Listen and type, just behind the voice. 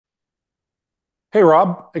Hey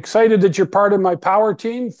Rob, excited that you're part of my power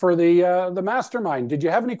team for the mastermind. Did you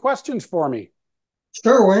have any questions for me?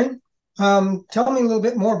 Sure, Wayne. Tell me a little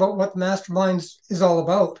bit more about what the Masterminds is all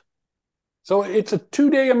about. So it's a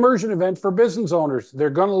 2-day immersion event for business owners. They're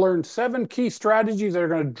going to learn 7 key strategies that are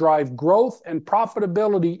going to drive growth and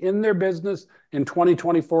profitability in their business in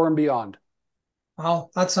 2024 and beyond. Wow,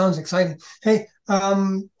 that sounds exciting. Hey,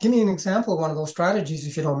 give me an example of one of those strategies,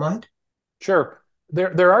 if you don't mind. Sure,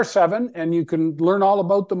 there are 7, and you can learn all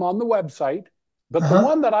about them on the website. But the Uh-huh.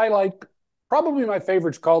 one that I like, probably my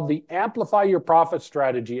favorite, is called the Amplify Your Profit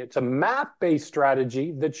Strategy. It's a map-based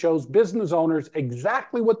strategy that shows business owners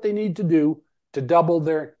exactly what they need to do to double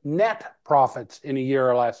their net profits in a year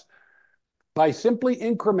or less by simply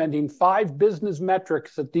incrementing 5 business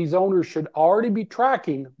metrics that these owners should already be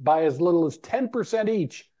tracking by as little as 10%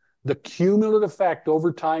 each. The cumulative effect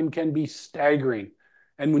over time can be staggering.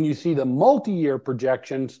 And when you see the multi-year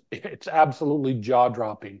projections, it's absolutely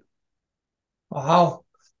jaw-dropping. Wow,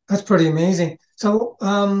 that's pretty amazing. So,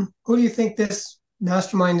 who do you think this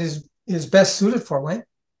mastermind is best suited for, Wayne?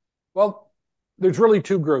 Well, there's really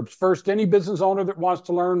 2 groups. First, any business owner that wants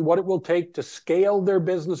to learn what it will take to scale their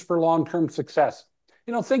business for long-term success.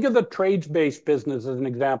 Think of the trades-based business as an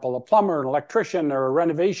example, a plumber, an electrician, or a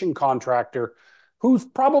renovation contractor who's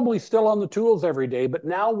probably still on the tools every day, but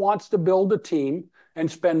now wants to build a team and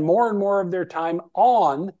spend more and more of their time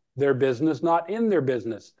on their business, not in their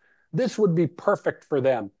business. This would be perfect for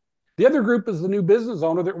them. The other group is the new business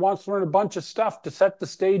owner that wants to learn a bunch of stuff to set the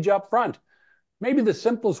stage up front. Maybe the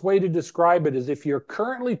simplest way to describe it is if you're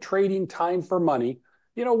currently trading time for money,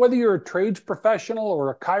 whether you're a trades professional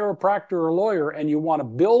or a chiropractor or a lawyer, and you want to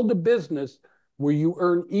build a business where you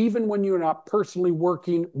earn even when you're not personally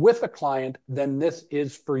working with a client, then this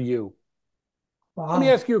is for you. Let me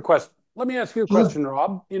Wow. ask you a question. Let me ask you a Sure. question,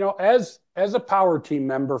 Rob. As a power team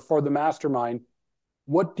member for the mastermind,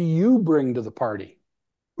 what do you bring to the party?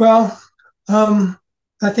 Well, um,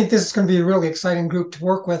 I think this is going to be a really exciting group to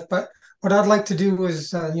work with. But what I'd like to do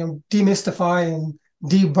is, demystify and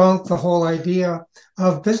debunk the whole idea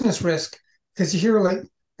of business risk, because you hear like,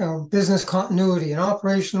 business continuity and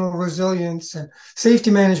operational resilience and safety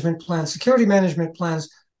management plans, security management plans.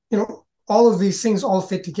 All of these things all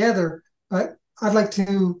fit together. But I'd like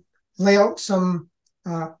to lay out some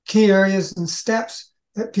key areas and steps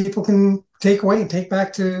that people can take away and take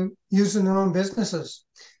back to use in their own businesses.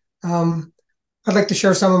 um, I'd like to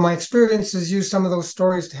share some of my experiences, use some of those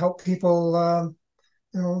stories to help people,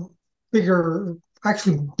 you know, figure,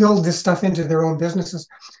 actually build this stuff into their own businesses.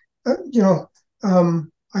 I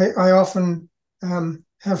often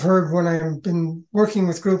have heard when I've been working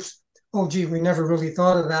with groups, oh, gee, we never really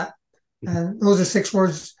thought of that. And those are 6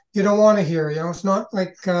 words you don't want to hear. It's not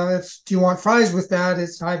like, it's, do you want fries with that?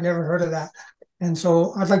 It's, I've never heard of that. And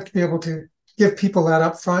so I'd like to be able to give people that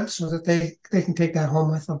up front so that they can take that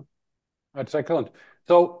home with them. That's excellent.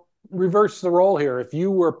 So reverse the role here. If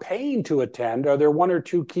you were paying to attend, are there 1 or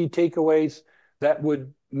 2 key takeaways that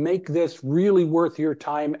would make this really worth your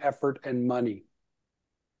time, effort, and money?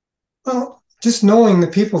 Well, just knowing the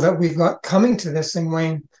people that we've got coming to this thing,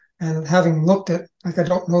 Wayne, and having looked at, like, I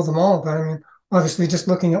don't know them all, but I mean, obviously, just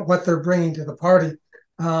looking at what they're bringing to the party,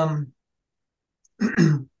 um,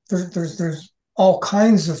 there's all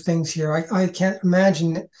kinds of things here. I can't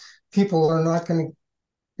imagine that people are not going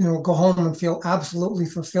to, go home and feel absolutely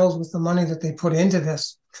fulfilled with the money that they put into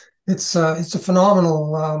this. It's a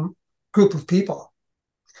phenomenal group of people.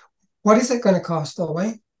 What is it going to cost, though,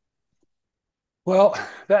 Wayne? Well,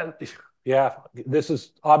 that yeah, this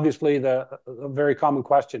is obviously a very common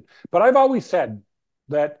question. But I've always said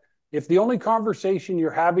that if the only conversation you're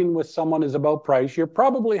having with someone is about price, you're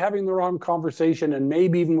probably having the wrong conversation and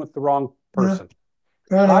maybe even with the wrong Yeah, person.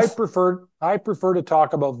 fair enough. I prefer to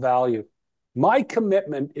talk about value. My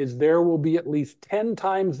commitment is there will be at least 10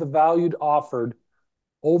 times the value offered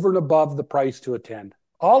over and above the price to attend.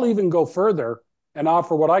 I'll even go further and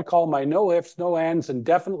offer what I call my no ifs, no ands, and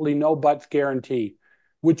definitely no buts guarantee,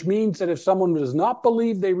 which means that if someone does not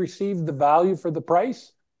believe they received the value for the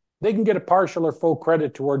price, they can get a partial or full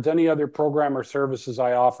credit towards any other program or services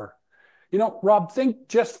I offer. Rob, think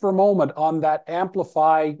just for a moment on that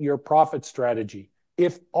amplify your profit strategy.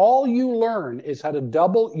 If all you learn is how to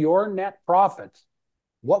double your net profits,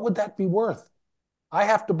 what would that be worth? I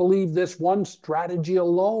have to believe this one strategy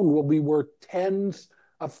alone will be worth tens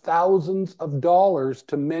of thousands of dollars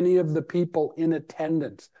to many of the people in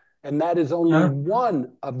attendance. And that is only Yeah.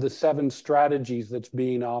 one of the 7 strategies that's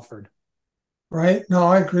being offered. Right. No,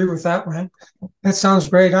 I agree with that, man. That sounds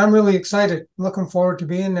great. I'm really excited. Looking forward to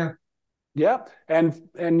being there. Yeah. And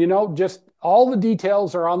just all the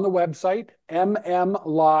details are on the website, mmlive.ca.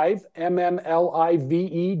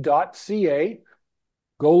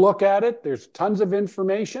 Go look at it. There's tons of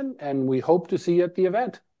information, and we hope to see you at the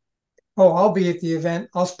event. Oh, I'll be at the event.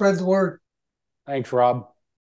 I'll spread the word. Thanks, Rob.